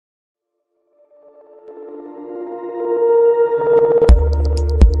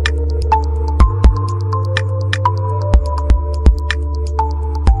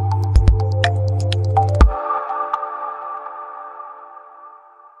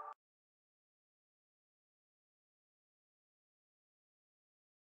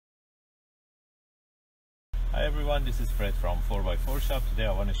everyone, this is Fred from 4x4 Shop. Today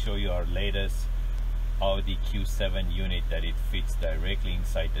I want to show you our latest Audi Q7 unit that it fits directly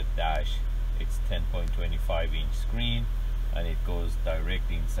inside the dash. It's 10.25 inch screen and it goes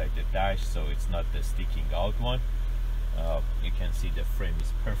directly inside the dash, so it's not the sticking out one. You can see the frame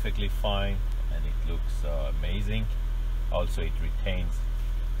is perfectly fine and it looks amazing. Also it retains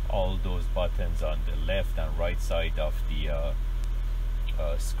all those buttons on the left and right side of the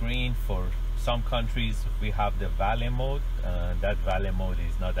screen. For some countries we have the valet mode, that valet mode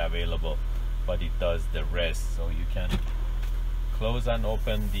is not available, but it does the rest. So you can close and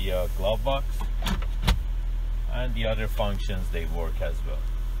open the glove box, and the other functions, they work as well.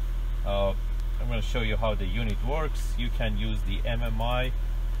 I'm going to show you how the unit works. You can use the MMI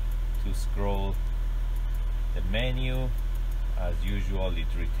to scroll the menu. As usual, it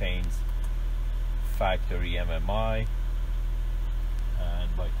retains factory MMI,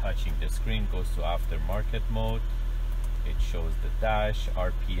 and by touching the screen goes to aftermarket mode. It shows the dash,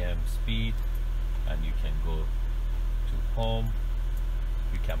 RPM, speed, and you can go to home.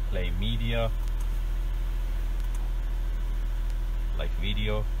 You can play media like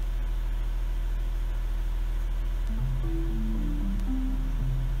video,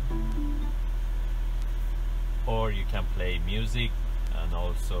 or you can play music, and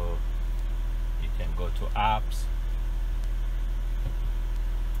also you can go to apps,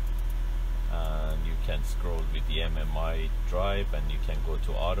 and you can scroll with the MMI drive, and you can go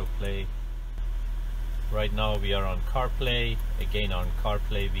to autoplay. Right now we are on CarPlay. Again, on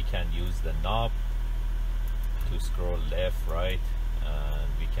CarPlay we can use the knob to scroll left, right, and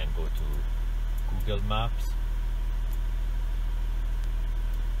we can go to Google Maps.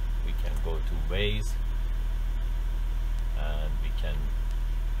 We can go to Waze, and we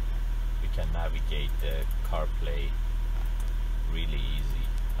can navigate the CarPlay really easy.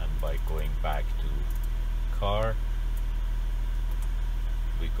 And by going back to car,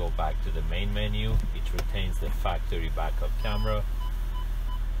 we go back to the main menu. It retains the factory backup camera.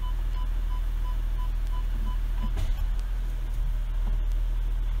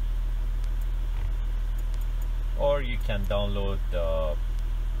 Or you can download the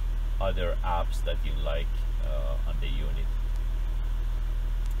other apps that you like on the unit.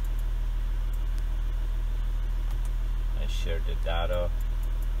 And share the data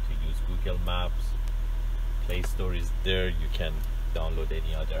to use Google Maps. Play Store is there. You can download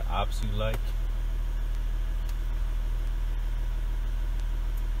any other apps you like.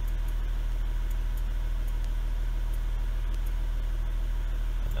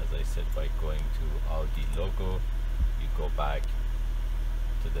 And as I said, by going to Audi logo, you go back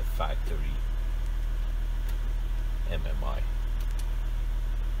to the factory MMI.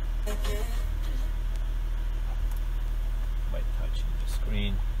 By touching the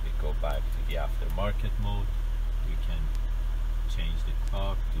screen, we go back to the aftermarket mode. We can change the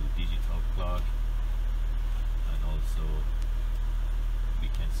clock to digital clock, and also we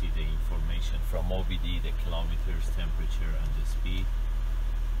can see the information from OBD, the kilometers, temperature, and the speed.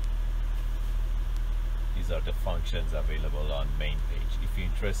 These are the functions available on main page. If you're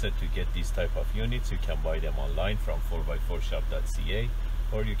interested to get these type of units, you can buy them online from 4x4shop.ca,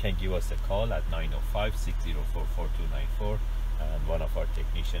 or you can give us a call at 905-604-4294, and one of our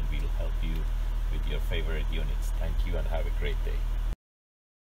technicians will help you with your favorite units. Thank you and have a great day.